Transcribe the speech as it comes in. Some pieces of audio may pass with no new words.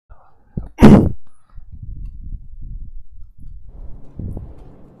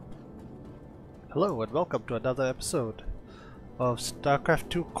Hello and welcome to another episode of Starcraft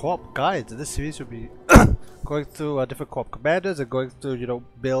 2 Co-op Guides. In this series we'll be going through different co-op commanders and going through,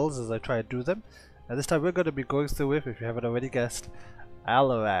 builds as I try and do them. And this time we're going to be going through with, if you haven't already guessed,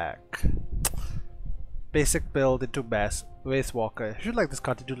 Alarak. Basic build into mass Wrathwalker. If you like this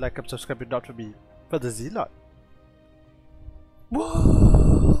content, do like and subscribe if not for me. For the Zealot.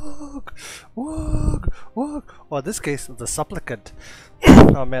 Walk! Walk! Walk! Or in this case, the Supplicant.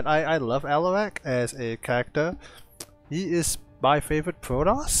 Oh man, I love Alarak as a character. He is my favorite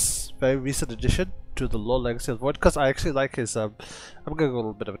Protoss. Very recent addition to the Lore Legacy of the Void, because I actually like his, I'm gonna go a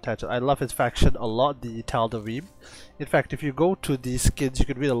little bit of a tangent. I love his faction a lot, the Tal'Darim. In fact, if you go to these skins, you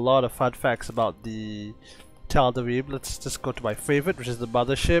can read a lot of fun facts about the Tal'Darim. Let's just go to my favorite, which is the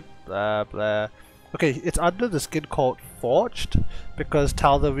Mothership. Okay, it's under the skin called Forged, because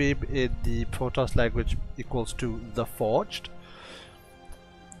Tal'Darim in the Protoss language equals to the Forged.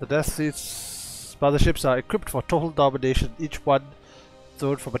 The Death Fleet's motherships are equipped for total domination, each one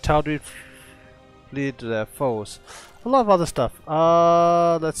thrown from a Tal'Darim fleet to their foes. A lot of other stuff.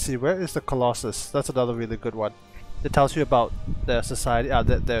 Let's see, where is the Colossus? That's another really good one. It tells you about their society.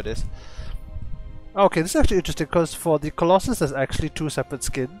 There it is. Okay, this is actually interesting because for the Colossus there's actually two separate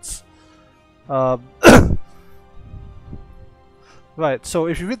skins. Right, so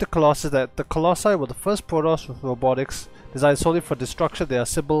if you read the Colossus, that the Colossi were the first Protoss with robotics designed solely for destruction. They are a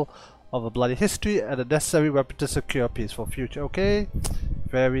symbol of a bloody history and a necessary weapon to secure a peaceful future. Okay,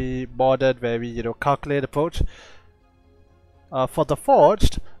 very modern, very calculated approach. For the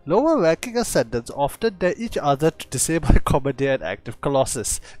Forged, lower ranking ascendants often dare each other to disable and commandeer an active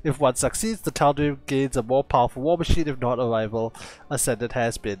Colossus. If one succeeds, the Tal'Darim gains a more powerful war machine. If not, a rival ascendant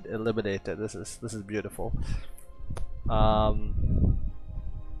has been eliminated. This is beautiful.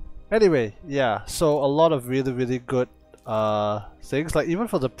 Anyway, yeah, so a lot of really good things. Like even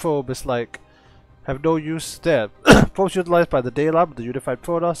for the probe, it's like have no use there. Probes utilized by the Daylam, the unified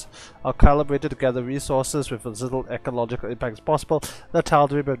Protoss, are calibrated to gather resources with as little ecological impact as possible. The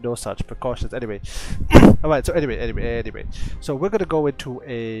Tal'Darim have no such precautions. Anyway, alright, so anyway. So we're gonna go into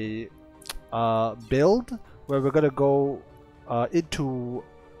a build where we're gonna go into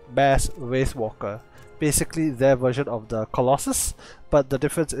mass Wrathwalker. Basically their version of the Colossus, but the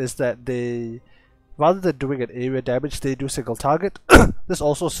difference is that they, rather than doing an area damage, they do single target. This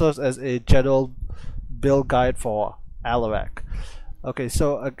also serves as a general build guide for Alarak. Okay,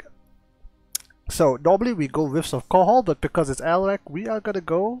 so normally we go Rifts of Kohol, but because it's Alarak, we are gonna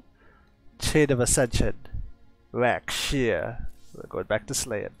go Chain of Ascension, Rack, Shear. We're going back to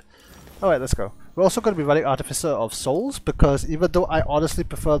Slaying. Alright, let's go. We're also going to be running Artificer of Souls, because even though I honestly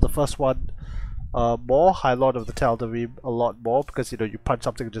prefer the first one more, High Lord of the Tal'Darim a lot more, because you punch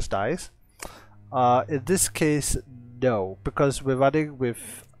something and it just dies. In this case, no, because we're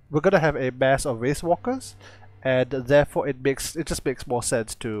gonna have a mass of Wrathwalkers, and therefore it just makes more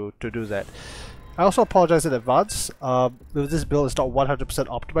sense to do that. I also apologize in advance. With this build, it's not 100%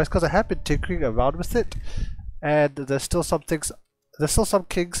 optimized because I have been tinkering around with it, and there's still some things. There's still some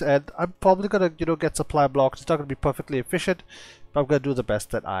kinks, and I'm probably gonna get supply blocks. It's not gonna be perfectly efficient, but I'm gonna do the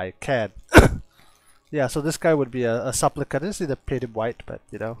best that I can. Yeah, so this guy would be a supplicant. I didn't see the paint him white, but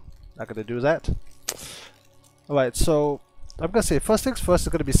not gonna do that. Alright, so I'm gonna say first things first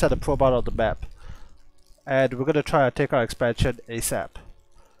is gonna be set a probe out on the map. And we're gonna try to take our expansion ASAP.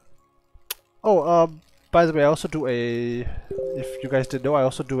 Oh, by the way, I also do if you guys didn't know, I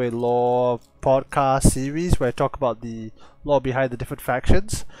also do a lore podcast series where I talk about the lore behind the different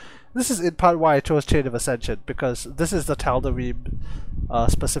factions. This is in part why I chose Chain of Ascension, because this is the Tal'Darim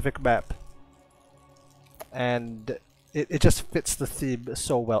specific map. And it just fits the theme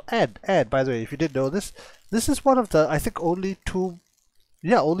so well. And by the way, if you didn't know this is one of the, I think, only two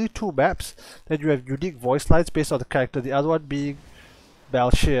maps that you have unique voice lines based on the character. The other one being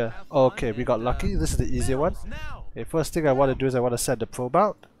Balshir. Okay, we got lucky. This is the easier one. Okay, first thing I want to do is I want to send the probe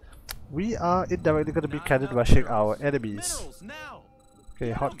out. We are indirectly going to be cannon rushing our enemies.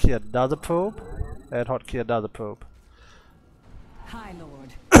 Okay, hotkey another probe, and hotkey another probe. High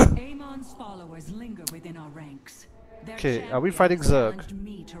Lord, Amon's followers linger within our ranks. Okay, are we fighting Zerg?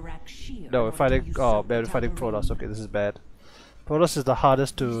 No, we're fighting, oh man, we're fighting Protoss. Okay, this is bad. Protoss is the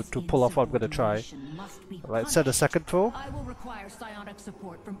hardest to pull off what I'm gonna try. Alright, send a second probe. I will require psionic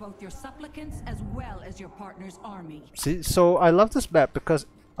support from both your supplicants as well as your partner's army. See, so I love this map because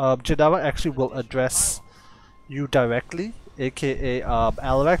Janara actually will address you directly, aka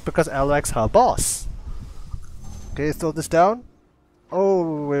Alarak, because Alarak's her boss. Okay, throw this down.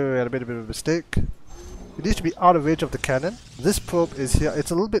 Oh, wait, I made a bit of a mistake. It needs to be out of range of the cannon. This probe is here.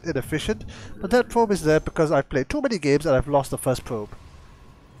 It's a little bit inefficient, but that probe is there because I've played too many games and I've lost the first probe.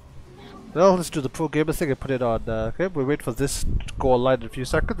 Well, let's do the pro gamer thing and put it on. Okay, we'll wait for this to go online in a few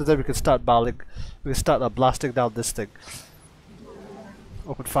seconds, and then we can start barreling. We can start blasting down this thing.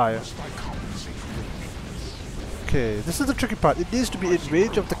 Open fire. Okay, this is the tricky part. It needs to be in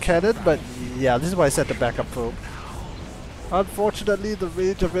range of the cannon, but yeah, this is why I set the backup probe. Unfortunately, the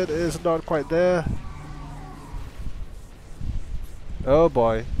range of it is not quite there. Oh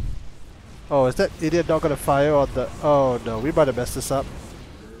boy. Oh, is that idiot not gonna fire on the... Oh no, we might have messed this up.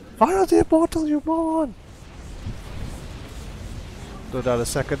 Fire on the immortal, you moron! Throw down a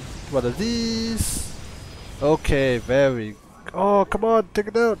second one of these. Okay, very... Oh, come on, take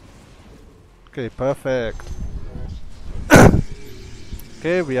it out! Okay, perfect.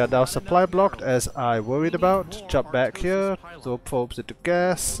 Okay, we are now supply blocked as I worried about. Jump back here, throw probes into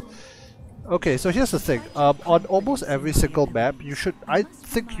gas. Okay, so here's the thing. On almost every single map, I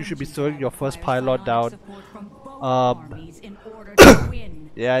think you should be throwing your first pylon down.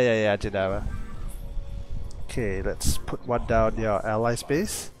 Yeah, Janara. Okay, let's put one down near our ally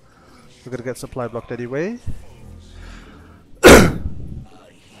space. We're gonna get supply blocked anyway.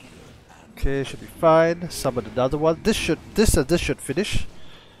 Okay, should be fine. Summon another one. This should finish.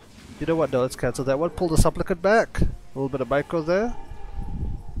 You know what? No, let's cancel that one. Pull the supplicant back. A little bit of micro there.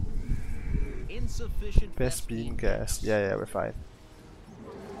 Insufficient Best beam gas. Yeah, we're fine.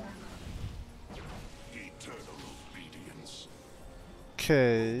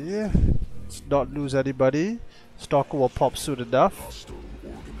 Okay, let's not lose anybody. Stalker will pop soon enough.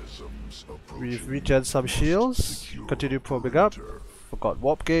 We've regen some shields. Continue probing up. Forgot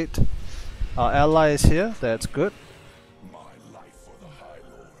warp gate. Our ally is here. That's good.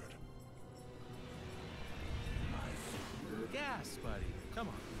 gas, buddy. Come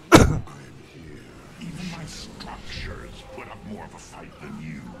on. Even my structures put up more of a fight than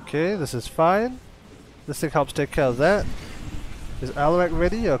you. Okay, this is fine. This thing helps take care of that. Is Alarak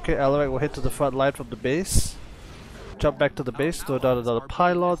ready? Okay, Alarak will hit to the front line from the base. Jump back to the base, throw down another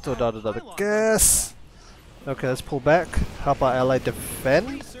pylon, throw down another gas. Okay, let's pull back. Help our ally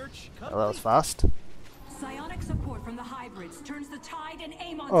defend. Oh, that was fast. Psionic support from the hybrids turns the tide in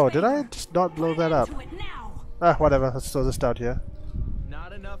Amon's Oh, did I favor. just not blow that up? To it now. Ah, whatever. Let's throw this down here.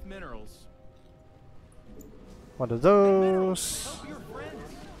 Not enough minerals. One of those. Help your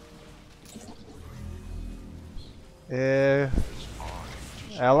friends.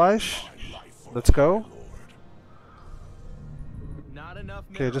 Allies. Let's go. Not enough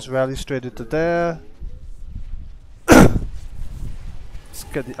Okay, minerals. just rally straight into there. Let's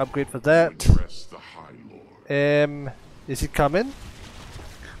get the upgrade for that. Address the High Lord. Is he coming?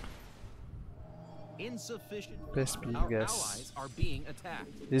 Insufficient. Best beam Our gas. allies are being attacked.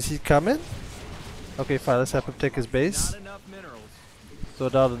 Is he coming? Okay, fine. Let's have him take his base. Not enough minerals. Throw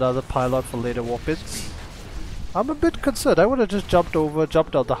down another pylon for later warp-ins. I'm a bit concerned. I would have just jumped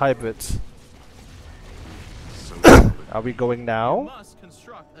out the hybrids. Are we going now? Must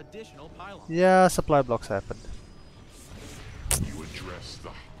construct additional pylons. Yeah, supply blocks happened. You address the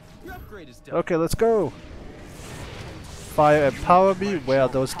Your upgrade is done. Okay, let's go. Fire and power me. Where are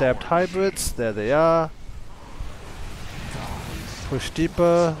those damned hybrids? There they are. Push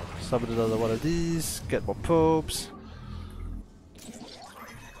deeper. Summon another one of these. Get more probes.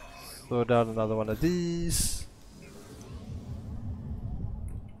 Throw down another one of these.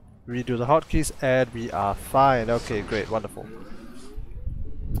 Redo the hotkeys and we are fine. Okay, great, wonderful.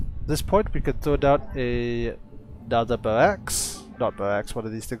 At this point we can throw down another barracks. Not barracks, what are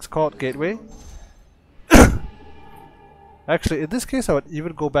these things called? Gateway. Actually, in this case I would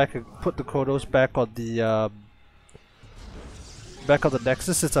even go back and put the Chronos back on the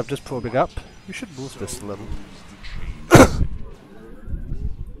Nexus since I'm just probing up. We should move this a little.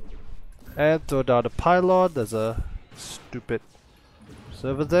 And throw down a pylon. There's a stupid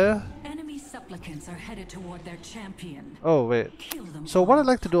server there. Enemy supplicants are headed toward their champion. Oh wait. Kill them So what I'd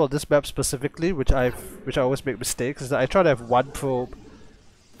like to do on this map specifically, which I always make mistakes, is that I try to have one probe.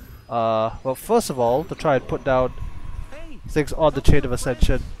 Well, first of all, to try and put down Hey, things on the chain of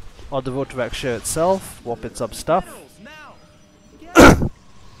ascension, on the road to Rakshir itself, warp in some stuff. minerals now.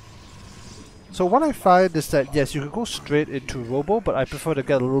 So what I find is that yes, you can go straight into Robo, but I prefer to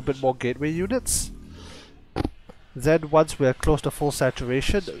get a little bit more gateway units. Then once we're close to full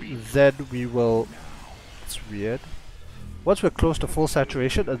saturation, then we will... It's weird. Once we're close to full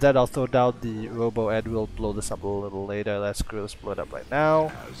saturation, then I'll throw down the Robo and we'll blow this up a little later. Let's blow it up right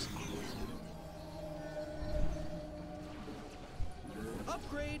now.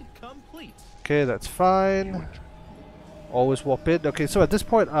 Upgrade complete. Okay, that's fine. Always warp in. Okay, so at this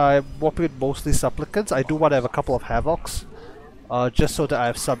point I'm warping in mostly supplicants. I do want to have a couple of Havocs, just so that I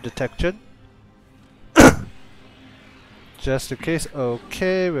have some detection. Just in case.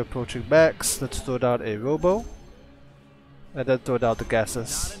 Okay, we're approaching max. Let's throw down a robo. And then throw down the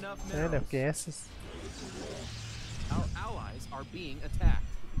gases. Not enough Enough minerals. gases. Our allies are being attacked.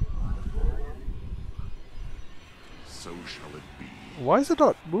 So shall it be. Why is it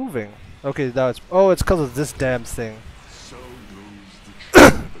not moving? Okay, now it's... Oh, it's because of this damn thing. So goes the true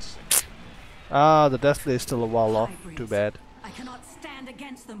of ascension. Ah, the death ray is still a while off. Hybrids. Too bad. I cannot stand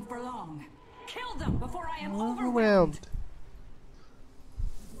against them for long. Kill them before I am Overwhelmed. overwhelmed.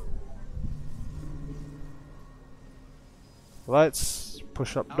 Let's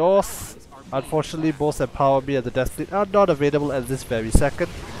push up north. Unfortunately, both Empower Me and the Death Fleet are not available at this very second.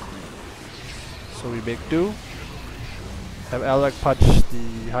 So we make do. Have Alarak punch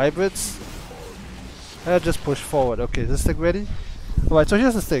the hybrids. And just push forward. Okay, is this thing ready? Alright, so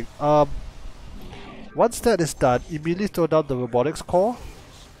here's the thing. Once that is done, immediately throw down the robotics core.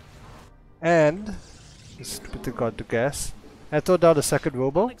 And this stupid thing got into gas. And throw down the second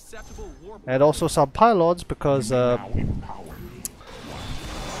robo. Unacceptable warp. And also some pylons because Now empowered.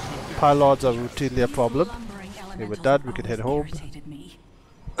 pylons are routinely a problem. Lumbering Okay, we're elementals done. have We can head always home. irritated me.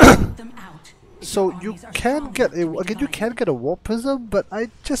 Put them out. If So your you armies are can strong get enough a to again you withstand. can get a warp prism, but I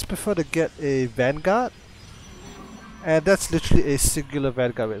just prefer to get a vanguard. And that's literally a singular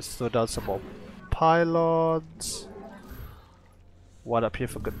vanguard. Let's throw down some more pylons. One up here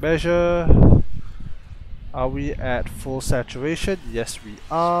for good measure. Are we at full saturation? Yes, we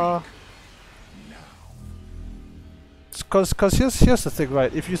are. Cause here's the thing,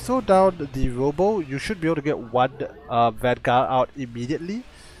 right? If you throw down the robo, you should be able to get one vanguard out immediately,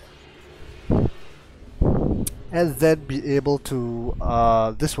 and then be able to.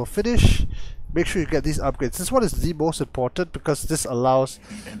 This will finish. Make sure you get these upgrades. This one is the most important because this allows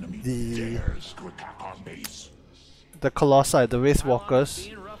Enemy the dares to attack our base. Colossi, the Wrathwalkers,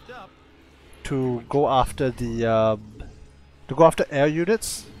 Being roughed up. to go after the air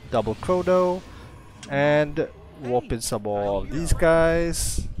units, double chrono, and warp in some more of these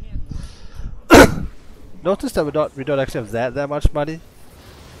guys. Notice that we don't actually have that much money.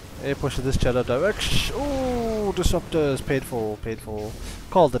 Hey, pushing this channel direction. Oh, disruptors, painful, painful.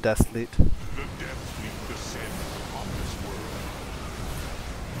 Call the Death Fleet. The Death Fleet descends upon this world.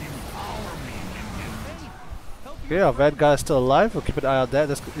 Empower me, minion. Help Okay, our Vanguard is still alive. We'll keep an eye on that.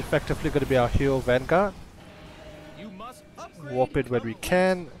 That's effectively going to be our hero Vanguard. you must upgrade. Warp in when we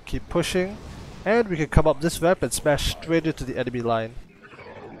can. Keep pushing. And we can come up this ramp and smash straight into the enemy line.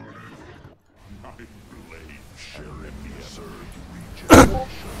 My blade shall be served.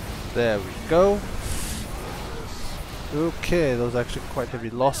 There we go. Okay, those are actually quite heavy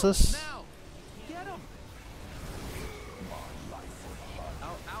losses. Now, get 'em.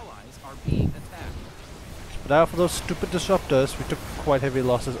 Our allies are being attacked. But now for those stupid disruptors, we took quite heavy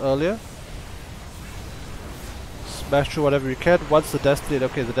losses earlier. Smash through whatever we can. Once the Death Fleet,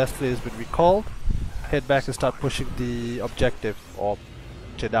 okay, the Death Fleet has been recalled. Head back and start pushing the objective, or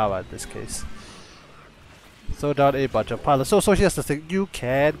Jinawa in this case. Throw down a bunch of pilots. So here's the thing, you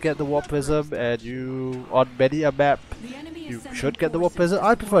can get the warp prism, and you, on many a map, The enemy is you sending should get the warp forces prism. to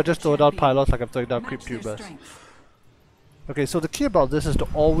I prefer support just the throw down champion. pilots like I'm throwing down creep Match their tubers. strength. Okay, so the key about this is to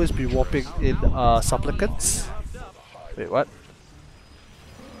always be warping in supplicants. Wait, what?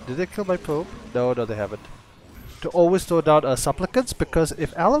 Did they kill my probe? No, they haven't. To always throw down supplicants, because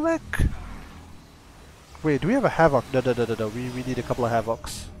if Alarak... Wait, do we have a Havoc? No. We need a couple of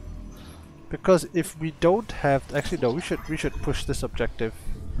Havocs. Because if we don't have... Actually, no, we should push this objective.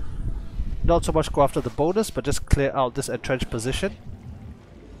 Not so much go after the bonus, but just clear out this entrenched position.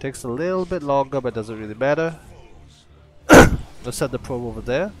 Takes a little bit longer, but doesn't really matter. Let's send the probe over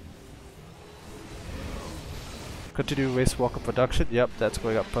there. Continue Wrathwalker production. Yep, that's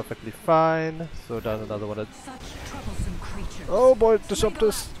going up perfectly fine. Throw down another one. Such troublesome creatures. Oh boy, Slay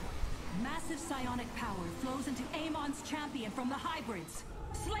disruptors! them. Massive psionic power flows into Amon's champion from the hybrids.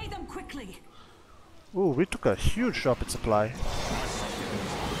 Slay them quickly. Ooh, we took a huge drop in supply.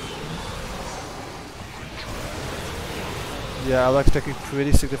 Yeah, I like taking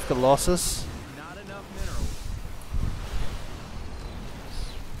pretty significant losses. Not enough minerals.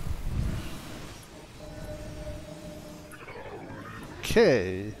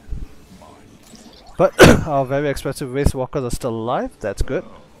 Okay. But our very expensive Wrathwalkers are still alive, that's good.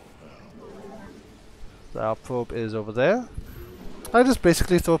 So our probe is over there. I just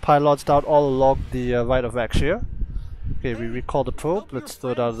basically throw pylons down all along the right of Axia. Okay, we recall the probe. Let's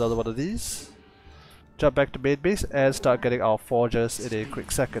throw down another one of these. Jump back to main base and start getting our forgers in a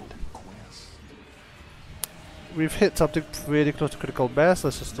quick second. We've hit something pretty close to critical mass.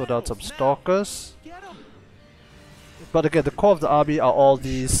 Let's just throw down some stalkers. Get 'em. But again, the core of the army are all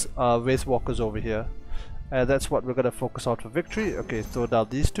these Wrathwalkers over here. And that's what we're gonna focus on for victory. Okay, throw down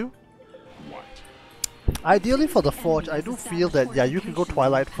these two. What? Ideally for the Forge, I do feel that, yeah, you can go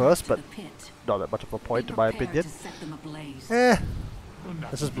Twilight first, but not that much of a point in my opinion.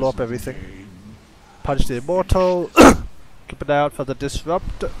 Let's just blow up everything. Punch the Immortal. Keep an eye out for the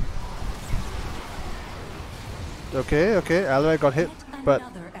Disrupt. Okay, okay, Alarak got hit, but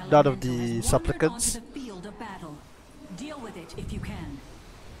none of the Supplicants. Deal with it if you can.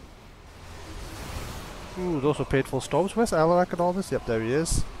 Ooh, those were painful storms. Where's Alarak and all this? Yep, there he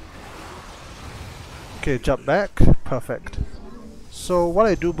is. Okay, jump back. Perfect. So what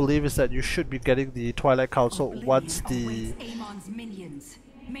I do believe is that you should be getting the Twilight Council once the...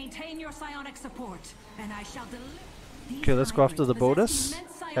 Maintain your psionic support, and I shall deliver. Okay, let's go after the bonus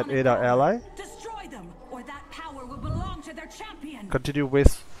and aid our ally. Destroy them, or that power will belong to their champion. Continue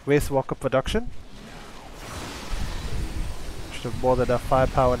Wrathwalker production. Should have more than enough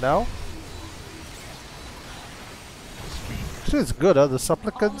firepower now. Actually, it's good, huh? The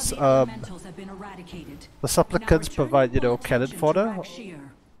Supplicants, the Supplicants provide, you know, cannon fodder.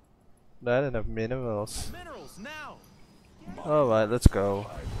 That and have minerals. Minerals now. Alright, let's go.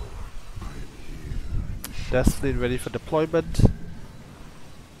 Death Fleet ready for deployment.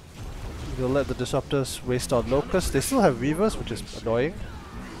 We'll let the Disruptors waste on Locusts. They still have Reavers, which is annoying.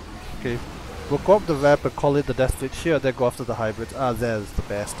 Okay, we'll go up the ramp and call in the Death Fleet here, then go after the Hybrids. Ah, there's the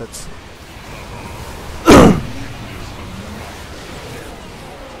bastards.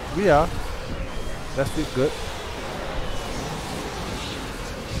 We are. Death Fleet good.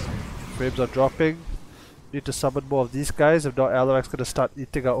 Frames are dropping. Need to summon more of these guys, if not Alarak's gonna start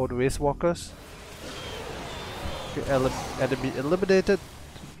eating our own Wrathwalkers. Okay, enemy eliminated.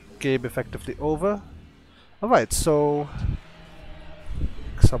 Game effectively over. Alright, so...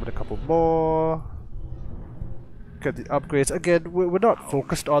 summon a couple more. Get the upgrades. Again, we're not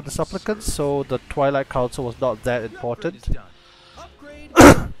focused on the Supplicants, so the Twilight Council was not that important.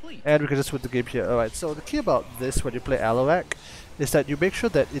 And we can just win the game here. Alright, so the key about this when you play Alarak is that you make sure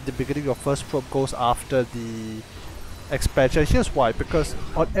that in the beginning your first probe goes after the expansion. Here's why, because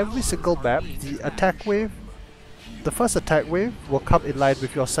on every single map, the first attack wave will come in line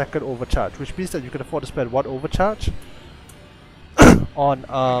with your second overcharge, which means that you can afford to spend one overcharge on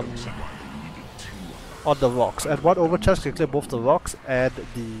the rocks, and one overcharge can clear both the rocks and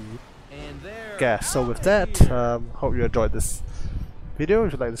the gas. So with that, hope you enjoyed this video.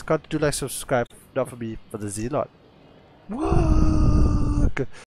 If you like this content, do like, subscribe. Not for me, for the Zealot. What?